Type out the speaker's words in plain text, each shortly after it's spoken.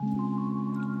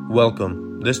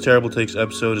Welcome. This Terrible Takes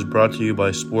episode is brought to you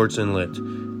by Sports and Lit.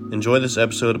 Enjoy this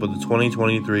episode about the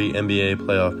 2023 NBA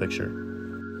playoff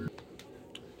picture.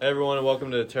 Hey everyone, and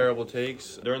welcome to Terrible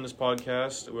Takes. During this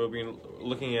podcast, we'll be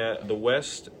looking at the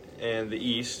West and the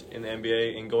East in the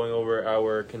NBA and going over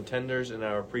our contenders and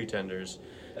our pretenders.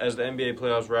 As the NBA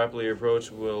playoffs rapidly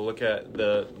approach, we'll look at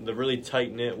the really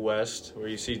tight-knit West, where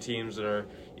you see 8 or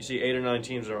 9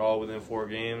 teams that are all within 4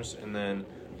 games, and then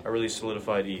a really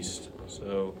solidified East.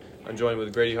 So I'm joined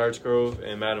with Grady Hartsgrove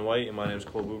and Madden White, and my name is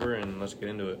Cole Boober, and let's get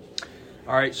into it.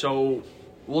 All right, so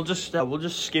we'll just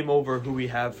skim over who we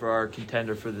have for our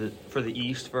contender for the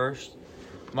East first.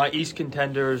 My East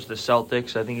contender is the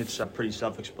Celtics. I think it's pretty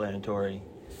self-explanatory.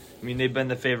 I mean, they've been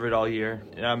the favorite all year,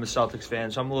 and I'm a Celtics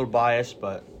fan, so I'm a little biased,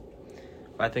 but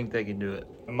I think they can do it.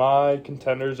 My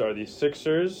contenders are the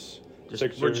Sixers. We're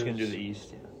just gonna do the East.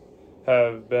 Yeah.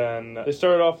 They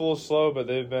started off a little slow, but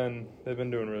they've been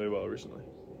doing really well recently.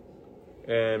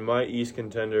 And my East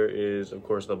contender is, of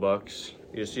course, the Bucks.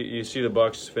 You see the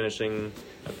Bucks finishing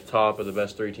at the top of the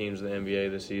best 3 teams in the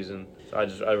NBA this season. So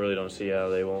I really don't see how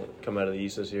they won't come out of the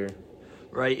East this year.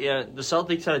 Right, yeah. The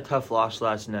Celtics had a tough loss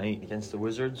last night against the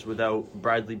Wizards without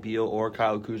Bradley Beal or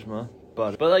Kyle Kuzma.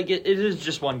 But it is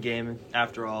just one game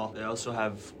after all. They also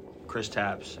have Chris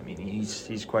Tapps. I mean,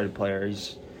 he's quite a player.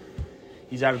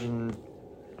 He's averaging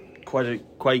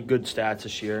quite good stats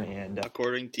this year, and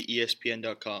according to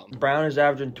ESPN.com. Brown is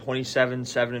averaging 27,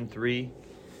 7, and 3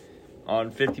 on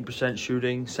 50%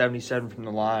 shooting, 77 from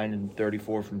the line, and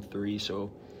 34 from 3. So,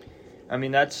 I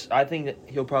mean, I think that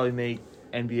he'll probably make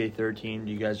NBA 13.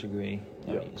 Do you guys agree?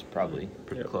 Yeah. I mean, he's probably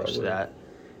pretty close probably to that.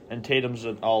 And Tatum's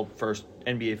an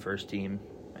NBA first team,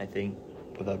 I think,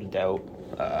 without a doubt.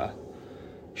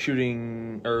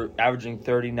 Averaging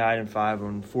 39 and 5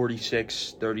 on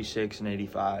 46, 36, and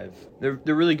 85. They're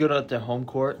really good at the home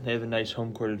court. They have a nice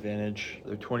home court advantage.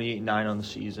 They're 28-9 on the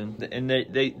season, and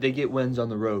they get wins on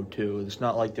the road too. It's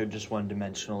not like they're just one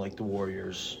dimensional like the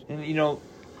Warriors. And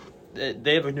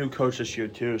they have a new coach this year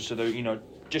too, so they're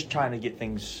just trying to get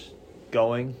things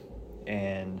going.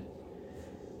 And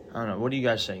I don't know. What do you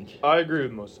guys think? I agree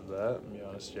with most of that, to be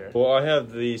honest here. Well, I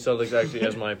have the Celtics actually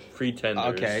as my pretenders.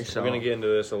 Okay, so we're going to get into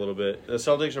this a little bit. The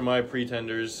Celtics are my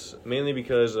pretenders, mainly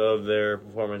because of their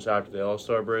performance after the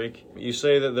All-Star break. You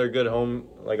say that they're good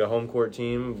like a home court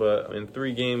team, but in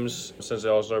 3 games since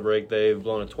the All-Star break, they've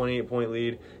blown a 28-point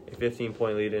lead, a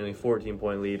 15-point lead, and a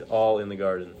 14-point lead, all in the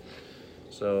Garden.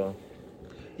 So,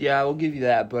 yeah, I will give you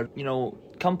that. But,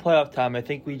 come playoff time, I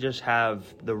think we just have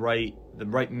the right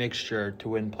mixture to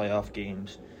win playoff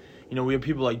games. We have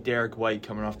people like Derek White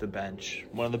coming off the bench,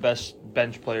 one of the best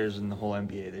bench players in the whole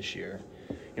NBA this year.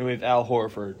 We have Al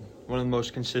Horford, one of the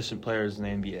most consistent players in the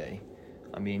NBA.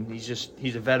 I mean,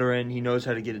 he's a veteran. He knows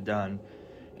how to get it done.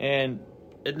 And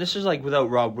this is like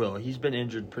without Rob Will. He's been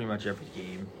injured pretty much every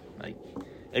game. Like,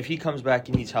 if he comes back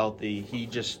and he's healthy, he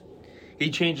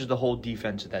changes the whole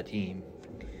defense of that team.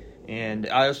 And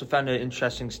I also found an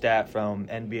interesting stat from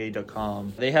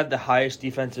NBA.com. They have the highest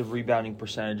defensive rebounding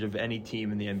percentage of any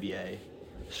team in the NBA.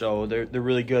 So they're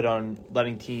really good on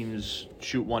letting teams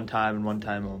shoot one time and one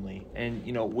time only. And,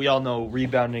 we all know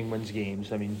rebounding wins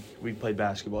games. I mean, we play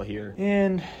basketball here.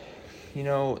 And,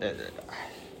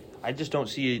 I just don't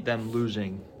see them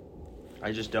losing.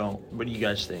 I just don't. What do you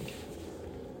guys think?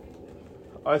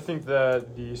 I think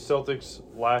that the Celtics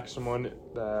lack someone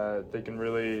that they can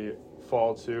really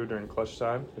fall to during clutch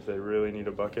time if they really need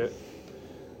a bucket.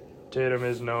 Tatum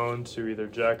is known to either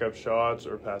jack up shots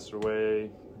or pass it away.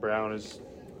 Brown's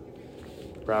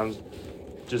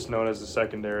just known as the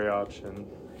secondary option.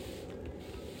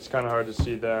 It's kind of hard to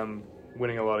see them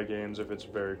winning a lot of games if it's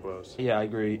very close. Yeah, I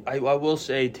agree. I will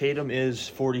say Tatum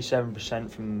is 47%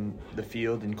 from the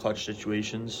field in clutch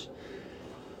situations,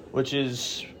 which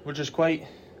is quite.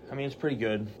 I mean, it's pretty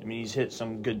good. I mean, he's hit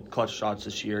some good clutch shots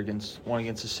this year against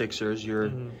the Sixers. You're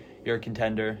a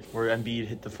contender. Where Embiid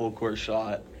hit the full court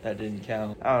shot that didn't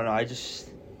count. I don't know.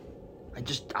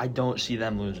 I don't see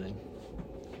them losing.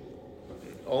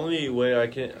 only way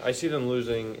I see them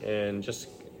losing, and just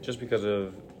because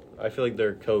of, I feel like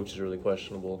their coach is really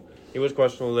questionable. He was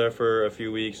questionable there for a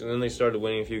few weeks, and then they started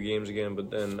winning a few games again, but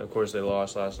then, of course, they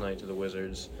lost last night to the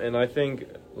Wizards. And I think,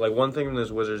 one thing from this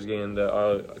Wizards game that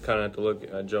I kind of have to look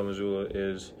at Joe Mazzulla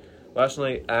is, last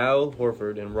night, Al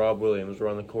Horford and Rob Williams were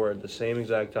on the court at the same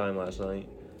exact time last night,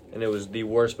 and it was the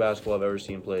worst basketball I've ever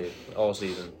seen played all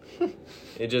season.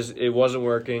 It wasn't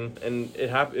working, and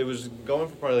it was going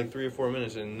for probably 3 or 4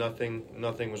 minutes, and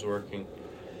nothing was working.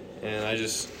 And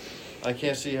I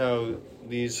can't see how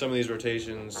some of these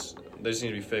rotations, they just need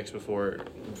to be fixed before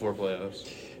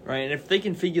playoffs. Right, and if they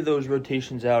can figure those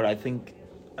rotations out, I think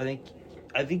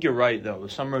I think you're right though.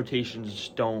 Some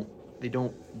rotations don't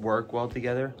work well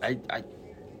together.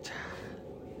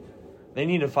 They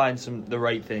need to find the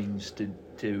right things to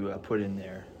put in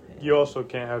there. You also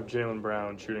can't have Jaylen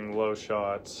Brown shooting low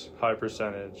shots, high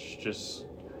percentage, just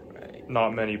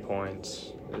not many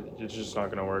points. It's just not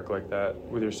going to work like that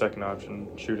with your second option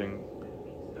shooting,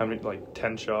 how many, like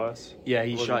 10 shots? Yeah,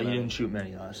 he didn't shoot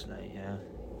many last night, yeah.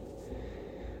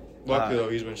 Luckily, though,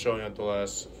 he's been showing up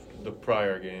the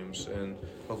prior games, and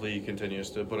hopefully he continues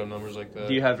to put up numbers like that.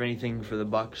 Do you have anything for the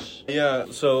Bucks? Yeah,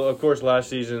 so, of course, last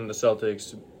season the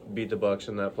Celtics beat the Bucks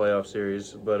in that playoff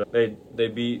series, but they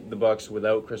beat the Bucks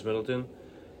without Chris Middleton,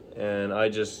 and I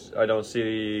don't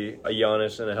see a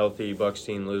Giannis and a healthy Bucks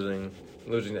team losing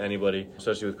to anybody,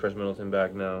 especially with Chris Middleton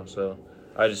back now. So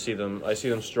I see them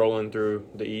strolling through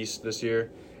the East this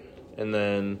year, and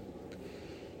then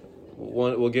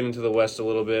we'll get into the West a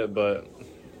little bit, but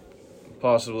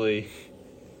possibly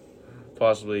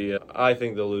I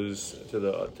think they'll lose to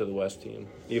the West team,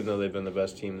 even though they've been the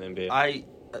best team in the NBA.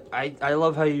 I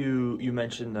love how you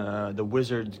mentioned the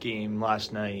Wizards game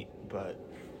last night, but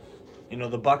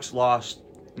the Bucks lost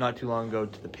not too long ago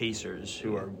to the Pacers,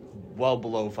 who are well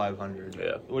below 500.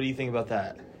 Yeah. What do you think about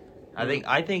that? I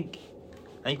think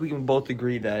we can both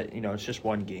agree that it's just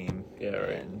one game. Yeah,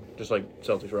 right. Just like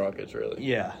Celtics Rockets, really.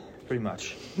 Yeah, pretty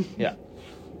much. Yeah.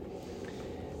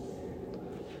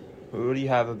 What do you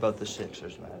have about the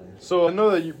Sixers, Madden? So I know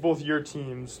that both your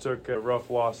teams took rough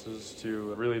losses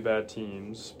to really bad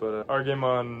teams, but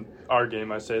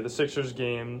the Sixers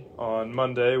game on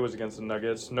Monday was against the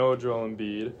Nuggets. No Joel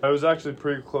Embiid. It was actually a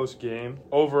pretty close game.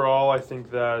 Overall, I think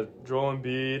that Joel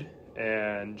Embiid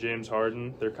and James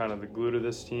Harden, they're kind of the glue to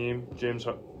this team. James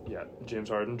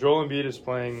Harden. Joel Embiid is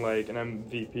playing like an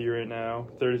MVP right now.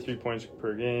 33 points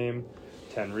per game,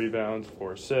 10 rebounds,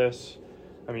 4 assists.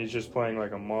 I mean, he's just playing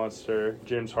like a monster.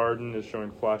 James Harden is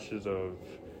showing flashes of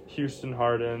Houston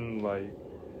Harden. Like,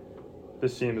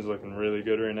 this team is looking really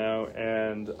good right now,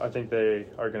 and I think they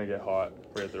are going to get hot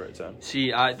right at the right time.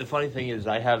 See, the funny thing is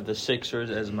I have the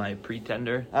Sixers as my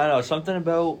pretender. I don't know, something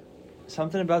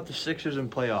about the Sixers in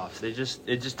playoffs. It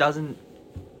just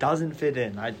doesn't fit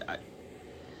in.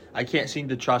 I can't seem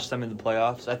to trust them in the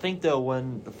playoffs. I think they'll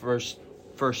win the first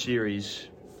series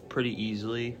pretty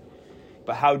easily.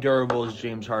 But how durable is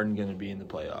James Harden going to be in the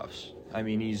playoffs? I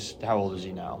mean, how old is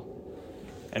he now?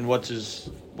 And what's his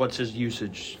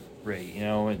usage rate?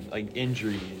 And like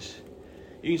injuries.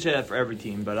 You can say that for every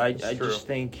team, but I just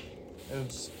think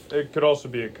it could also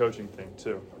be a coaching thing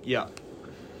too. Yeah.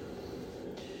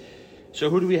 So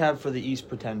who do we have for the East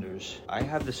Pretenders? I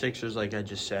have the Sixers, like I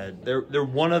just said. They're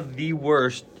one of the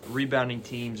worst rebounding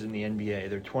teams in the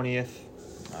NBA. They're 20th.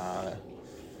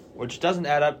 Which doesn't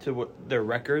add up to their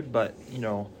record, but,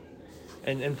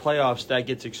 in playoffs, that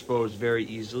gets exposed very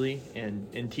easily,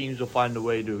 and teams will find a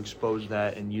way to expose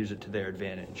that and use it to their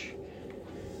advantage.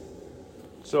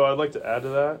 So I'd like to add to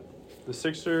that. The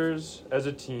Sixers, as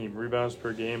a team, rebounds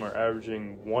per game are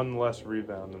averaging one less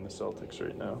rebound than the Celtics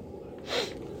right now.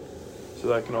 So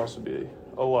that can also be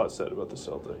a lot said about the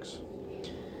Celtics.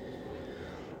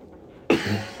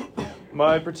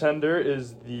 My pretender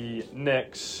is the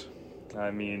Knicks. I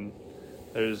mean,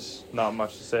 there's not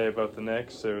much to say about the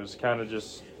Knicks. It was kind of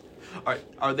just...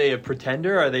 Are they a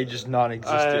pretender, or are they just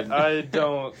non-existent? I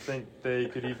don't think they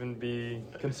could even be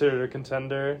considered a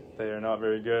contender. They are not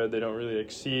very good. They don't really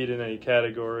exceed in any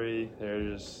category. They're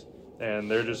just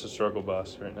a struggle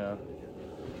bus right now.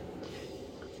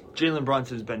 Jalen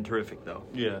Brunson's been terrific, though.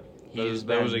 Yeah,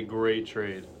 that was a great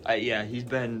trade. He's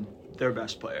been their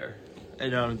best player. I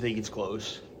don't think it's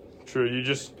close. True,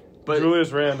 But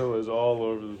Julius Randle is all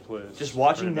over the place. Just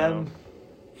watching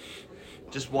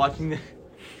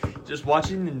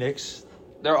the Knicks,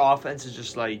 their offense is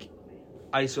just like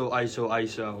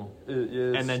ISO.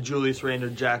 And then Julius Randle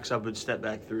jacks up and step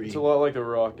back three. It's a lot like the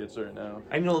Rockets right now.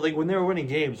 I know, like when they were winning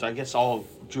games, I guess all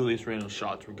Julius Randle's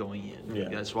shots were going in. Yeah.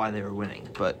 That's why they were winning.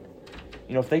 But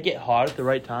if they get hot at the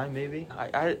right time, maybe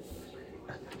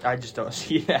I just don't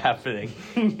see it happening.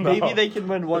 No. Maybe they can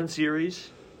win one series.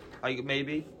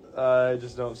 Maybe. I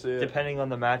just don't see it. Depending on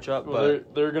the matchup. Well,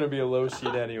 but they're going to be a low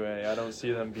seed anyway. I don't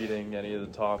see them beating any of the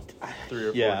top 3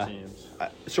 or 4 teams.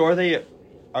 So are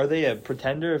they a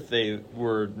pretender if they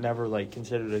were never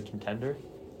considered a contender?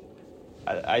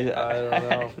 I don't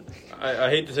know. I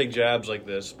hate to take jabs like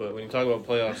this, but when you talk about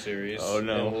playoff series, oh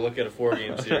no, and we'll look at a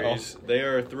 4-game series. They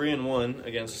are 3-1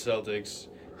 against the Celtics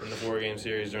in the 4-game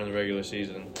series during the regular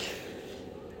season.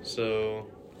 So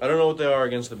I don't know what they are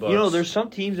against the Bucks. You know, there's some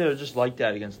teams that are just like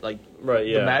that against, like, right,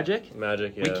 yeah. the Magic.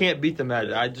 Magic, yeah. We can't beat the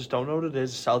Magic. Yeah. I just don't know what it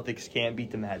is. Celtics can't beat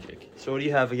the Magic. So what do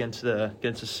you have against the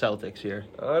Celtics here?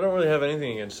 I don't really have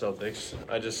anything against Celtics.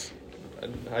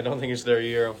 I don't think it's their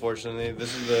year, unfortunately.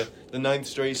 This is the ninth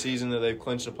straight season that they've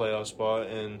clinched a playoff spot,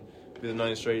 and the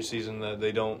ninth straight season that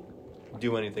they don't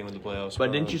do anything with the playoffs.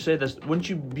 But didn't you say this? Wouldn't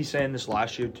you be saying this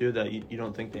last year too, that you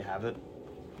don't think they have it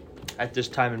at this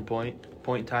time and point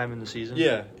in time in the season?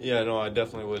 Yeah, no, I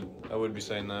definitely would. I would be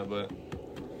saying that, but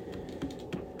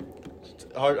it's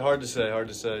hard to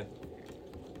say.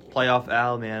 Playoff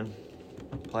Al, man.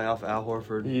 Playoff Al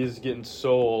Horford. He's getting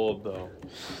so old, though.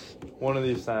 One of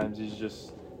these times, it's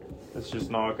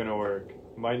just not going to work.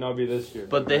 Might not be this year.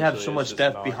 But they have so eventually much it's just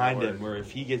depth not behind gonna him work. where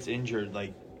if he gets injured,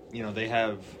 like, you know, they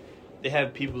have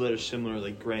people that are similar,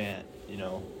 like Grant, you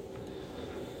know,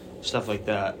 stuff like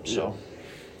that. So,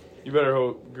 You better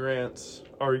hope Grant's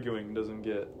arguing doesn't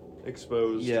get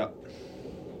exposed. yeah.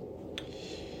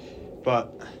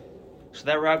 But, so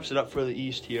that wraps it up for the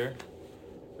East here.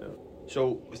 Yeah.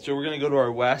 So we're going to go to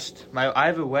our West. I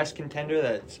have a West contender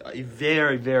that's a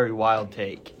very, very wild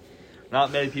take.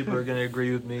 Not many people are going to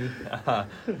agree with me.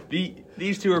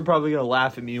 These two are probably going to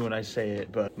laugh at me when I say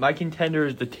it, but my contender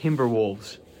is the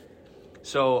Timberwolves.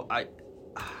 So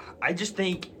I just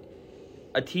think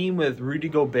a team with Rudy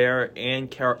Gobert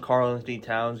and Karl Anthony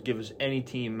Towns gives any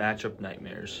team matchup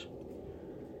nightmares.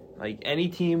 Like, any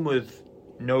team with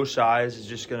no size is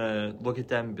just going to look at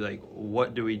them and be like,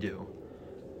 what do we do?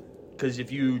 Because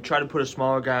if you try to put a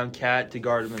smaller guy on Cat to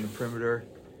guard him in the perimeter,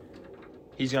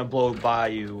 he's gonna blow by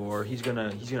you, or he's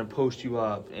gonna post you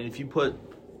up. And if you put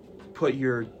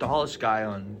your tallest guy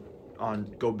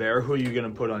on Gobert, who are you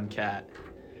gonna put on Cat?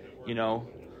 You know,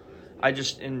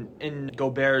 and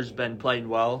Gobert's been playing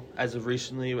well as of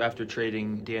recently after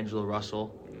trading D'Angelo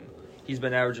Russell. He's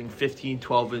been averaging 15,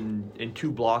 12, and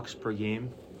 2 blocks per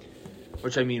game.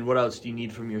 Which, I mean, what else do you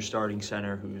need from your starting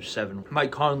center who's 7?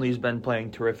 Mike Conley's been playing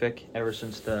terrific ever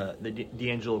since the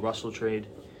D'Angelo Russell trade.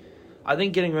 I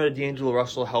think getting rid of D'Angelo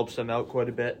Russell helps them out quite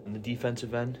a bit on the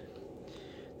defensive end.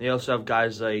 They also have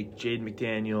guys like Jaden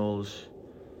McDaniels.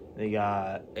 They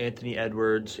got Anthony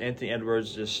Edwards. Anthony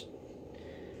Edwards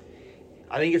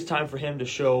I think it's time for him to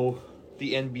show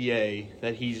the NBA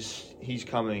that he's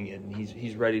coming and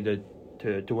he's ready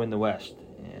to win the West.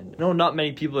 And no, not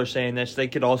many people are saying this. They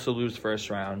could also lose first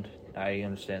round. I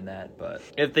understand that, but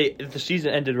if the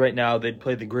season ended right now, they'd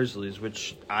play the Grizzlies,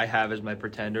 which I have as my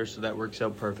pretender, so that works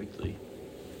out perfectly.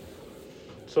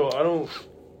 So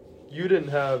you didn't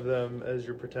have them as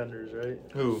your pretenders, right?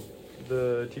 Who?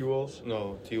 The T-Wolves?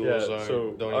 No, T-Wolves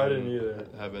I didn't either.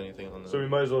 have anything on them. So we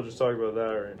might as well just talk about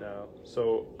that right now.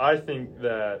 So I think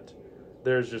that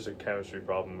there's just a chemistry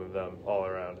problem with them all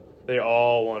around. They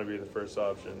all want to be the first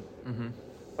option. Mm-hmm.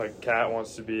 Like, Cat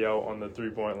wants to be out on the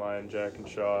three-point line, jacking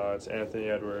shots. Anthony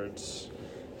Edwards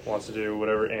wants to do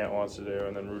whatever Ant wants to do.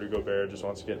 And then Rudy Gobert just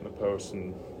wants to get in the post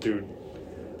and do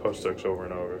post-ups over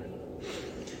and over.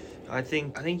 I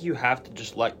think you have to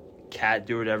just let Cat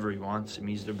do whatever he wants. I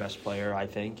mean, he's their best player, I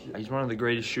think. He's one of the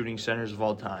greatest shooting centers of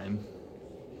all time.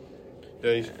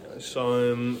 Yeah, I saw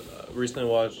him recently.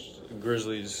 Watched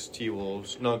Grizzlies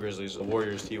T-Wolves, not Grizzlies, the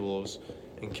Warriors T-Wolves,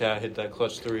 and Cat hit that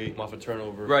clutch 3 off a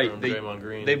turnover from Draymond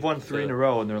Green. They've won 3 in a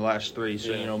row in their last 3,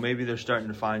 so Yeah. maybe they're starting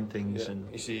to find things. Yeah.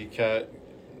 And You see Cat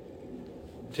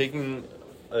taking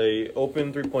a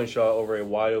open 3-point shot over a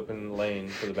wide open lane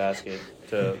for the basket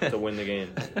to win the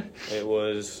game. It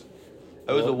was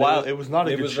it was not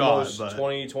a good shot. It was the most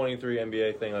 2023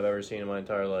 NBA thing I've ever seen in my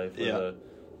entire life. With a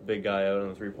big guy out on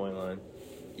the 3-point line.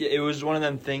 Yeah, it was one of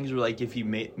them things where, like, if he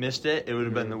missed it, it would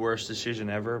have been the worst decision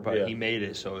ever. But he made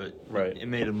it, so it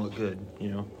made him look good, you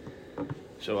know.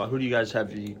 So who do you guys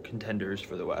have the contenders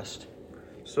for the West?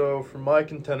 So for my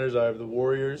contenders, I have the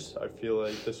Warriors. I feel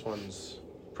like this one's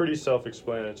pretty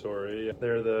self-explanatory.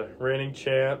 They're the reigning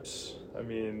champs. I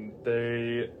mean,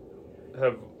 they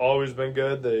have always been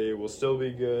good. They will still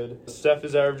be good. Steph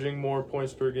is averaging more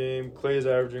points per game. Klay is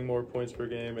averaging more points per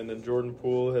game. And then Jordan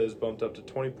Poole has bumped up to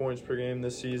 20 points per game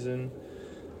this season.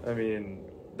 I mean,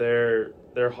 they're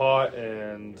hot,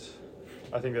 and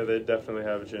I think that they definitely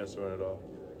have a chance to win it all.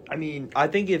 I mean, I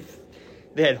think if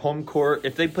they had home court,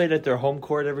 if they played at their home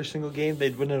court every single game,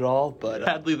 they'd win it all. But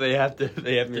sadly, they have to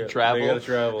travel. They got to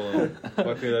travel.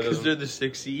 Luckily, that because they're the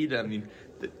 6th seed. I mean,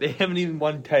 they haven't even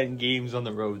won 10 games on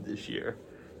the road this year.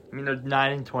 I mean, they're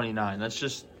 9-29. That's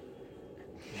just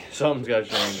something's got to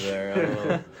change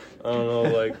there. I don't know,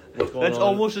 like what's going on. That's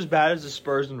almost as bad as the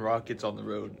Spurs and Rockets on the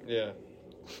road. Yeah.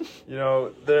 You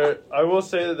know, I will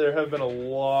say that there have been a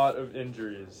lot of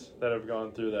injuries that have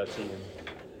gone through that team.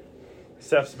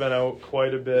 Steph's been out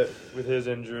quite a bit with his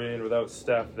injury, and without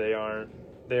Steph, they aren't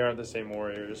the same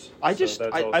Warriors. I So that's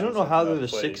also don't know how they're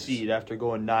something the that 6th seed after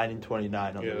going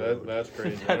 9-29 on the road. That's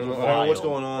crazy. That's I don't know what's wild.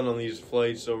 going on these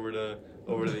flights over to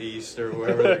the east or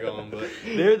wherever they're going, but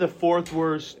They're the 4th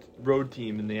worst road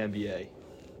team in the NBA,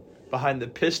 behind the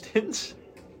Pistons,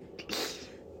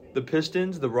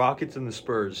 the Rockets, and the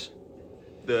Spurs.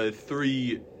 The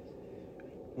 3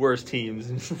 worst teams.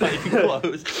 It's not even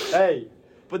close. Hey,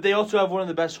 But they also have one of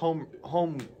the best home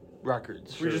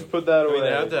records. we just put that I away. mean,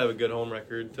 they have to have a good home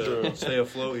record to True. stay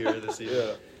afloat here this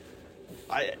season.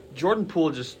 Yeah. Jordan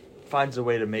Poole just finds a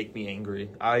way to make me angry.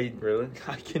 Really?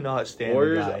 I cannot stand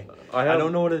Warriors, the guy. I I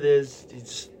don't know what it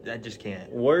is. I just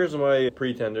can't. Warriors are my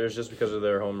pretenders just because of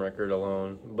their home record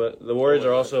alone. But the Warriors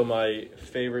are also my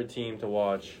favorite team to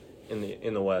watch in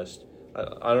the West.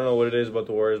 I don't know what it is about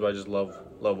the Warriors, but I just love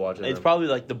watching It's them. probably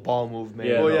like the ball movement.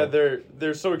 Yeah, Well, no. yeah,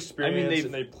 they're so experienced they've-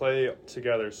 and they play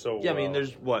together so well. Yeah, I mean,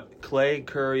 there's Clay,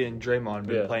 Curry, and Draymond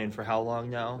been Yeah. playing for how long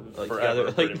now? Like, forever,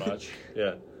 together? pretty Like, much.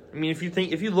 Yeah. I mean, if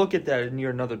you look at that and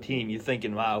you're another team, you're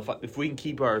thinking, wow, if we can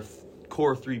keep our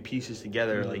core 3 pieces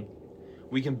together, like,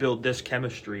 we can build this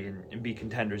chemistry and be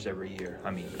contenders every year.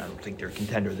 I mean, I don't think they're a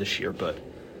contender this year, but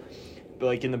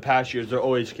like in the past years, they're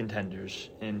always contenders,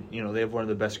 and they have one of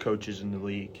the best coaches in the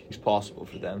league. It's possible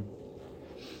for them.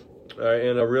 All right,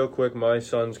 and real quick, my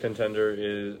contender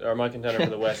for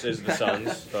the West is the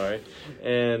Suns. Sorry.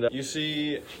 And you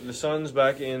see the Suns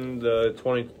back in the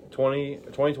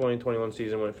 2020-21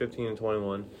 season went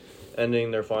 15-21,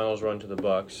 ending their finals run to the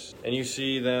Bucks. And you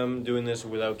see them doing this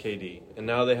without KD. And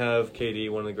now they have KD,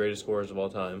 one of the greatest scorers of all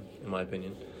time, in my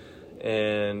opinion.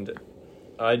 And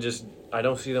I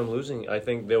don't see them losing. I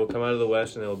think they will come out of the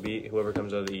West and they'll beat whoever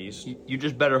comes out of the East. You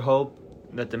just better hope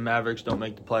that the Mavericks don't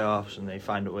make the playoffs and they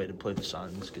find a way to play the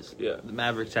Suns, because Yeah. the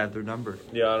Mavericks have their number.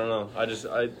 Yeah, I don't know.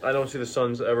 I don't see the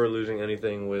Suns ever losing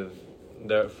anything with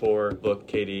their 4-book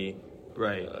KD,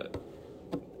 Right.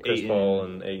 Chris Ayton. Paul,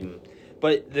 and Ayton.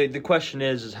 But the question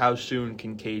is how soon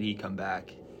can KD come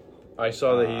back? I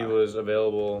saw that he was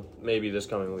available maybe this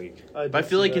coming week. But I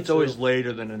feel like it's always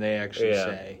later than they actually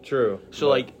say. True. So,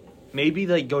 like, maybe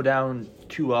they go down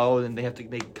 2-0 and they have to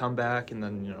make a comeback, and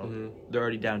then, they're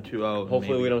already down 2-0.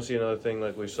 Hopefully we don't see another thing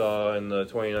like we saw in the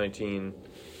 2019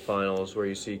 finals where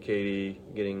you see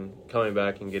KD coming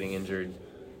back and getting injured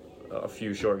a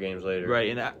few short games later.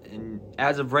 Right, and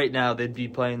as of right now, they'd be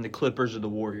playing the Clippers or the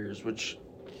Warriors, which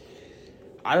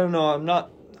I don't know.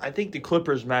 I think the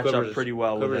Clippers match up pretty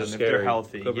well with them if they're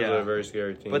healthy. Clippers yeah. are a very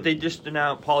scary team. But they just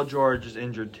announced Paul George is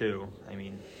injured too. I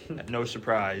mean, no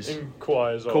surprise. And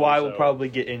Kawhi Kawhi will probably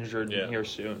get injured here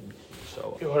soon.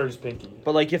 So, He'll hurt his pinky.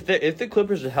 but like if the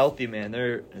Clippers are healthy, man,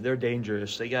 they're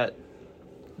dangerous. They got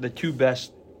the 2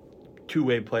 best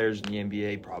 2-way players in the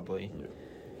NBA probably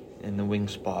in the wing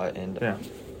spot, and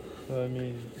I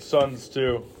mean, Suns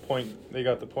too. They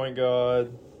got the point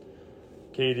guard.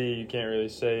 KD, you can't really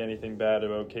say anything bad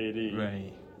about KD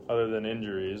right. other than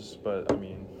injuries, but I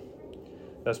mean,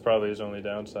 that's probably his only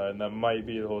downside, and that might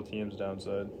be the whole team's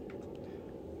downside.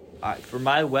 For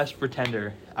my West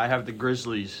pretender, I have the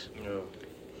Grizzlies.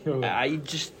 Yeah.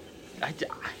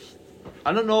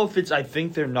 I don't know if it's I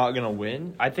think they're not gonna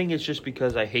win. I think it's just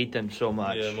because I hate them so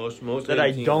much. Yeah, most that of I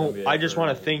the teams don't. in the I NBA just are-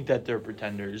 want to think that they're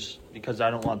pretenders because I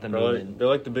don't want them to win. They're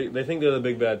like they think they're the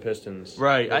big bad Pistons.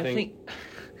 Right. They I think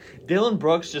Dylan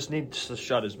Brooks just needs to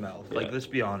shut his mouth. Like, Yeah. let's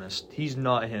be honest. He's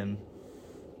not him.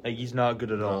 Like, he's not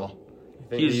good at all.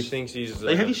 he thinks he's.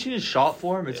 Like, have you seen his shot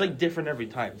form? It's Yeah. like different every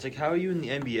time. It's like, how are you in the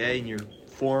NBA and your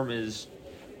form is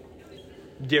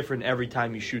different every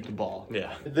time you shoot the ball?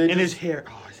 Yeah. And his hair.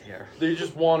 Oh, his hair. They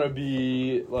just want to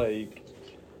be like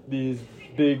these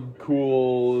big,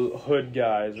 cool hood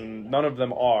guys, and none of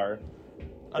them are.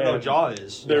 I know And Jaw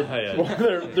is. They're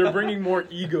Yeah. they're bringing more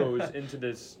egos into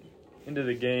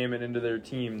the game and into their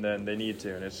team than they need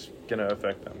to, and it's gonna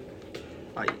affect them.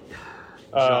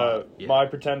 Yeah. My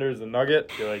pretender is the Nugget.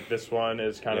 I feel like this one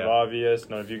is kind of Yeah. obvious.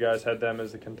 None of you guys had them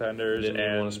as the contenders, Didn't even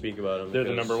and want to speak about them. they're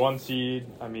the number 1 seed.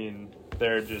 I mean,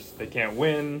 they can't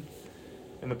win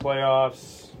in the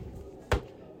playoffs.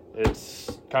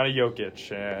 It's kind of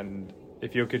Jokic, and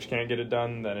if Jokic can't get it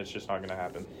done, then it's just not going to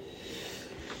happen.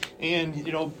 And,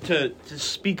 to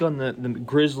speak on the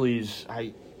Grizzlies,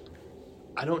 I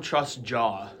don't trust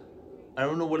Jaw. I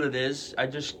don't know what it is. I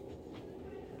just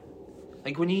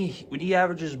like when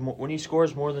he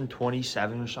scores more than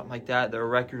 27 or something like that, their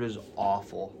record is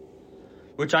awful,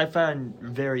 which I find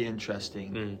very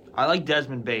interesting. I like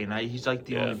Desmond Bain. He's like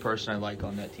the only person I like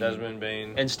on that team. Desmond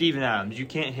Bain. And Steven Adams. You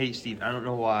can't hate Steven. I don't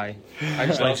know why. I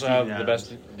just They like also Steven have Adams. the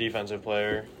best defensive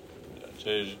player,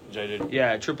 JJ.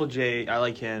 Yeah, Triple J. I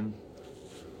like him.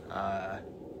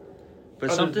 But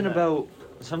Other something than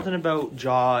that- about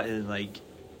Jaw and like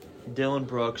Dylan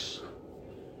Brooks.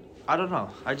 I don't know.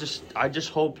 I just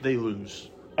hope they lose.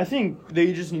 I think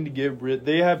they just need to get rid.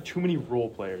 They have too many role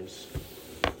players.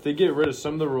 If they get rid of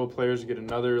some of the role players, get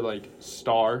another like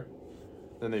star,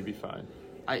 then they'd be fine.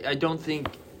 I don't think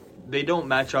they don't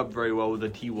match up very well with the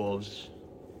T-Wolves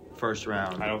first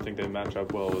round. I don't think they match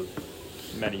up well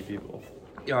with many people.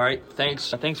 All right, thanks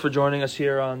for joining us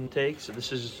here on Takes.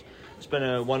 It's been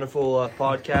a wonderful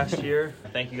podcast here.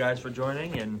 Thank you guys for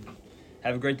joining, and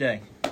have a great day.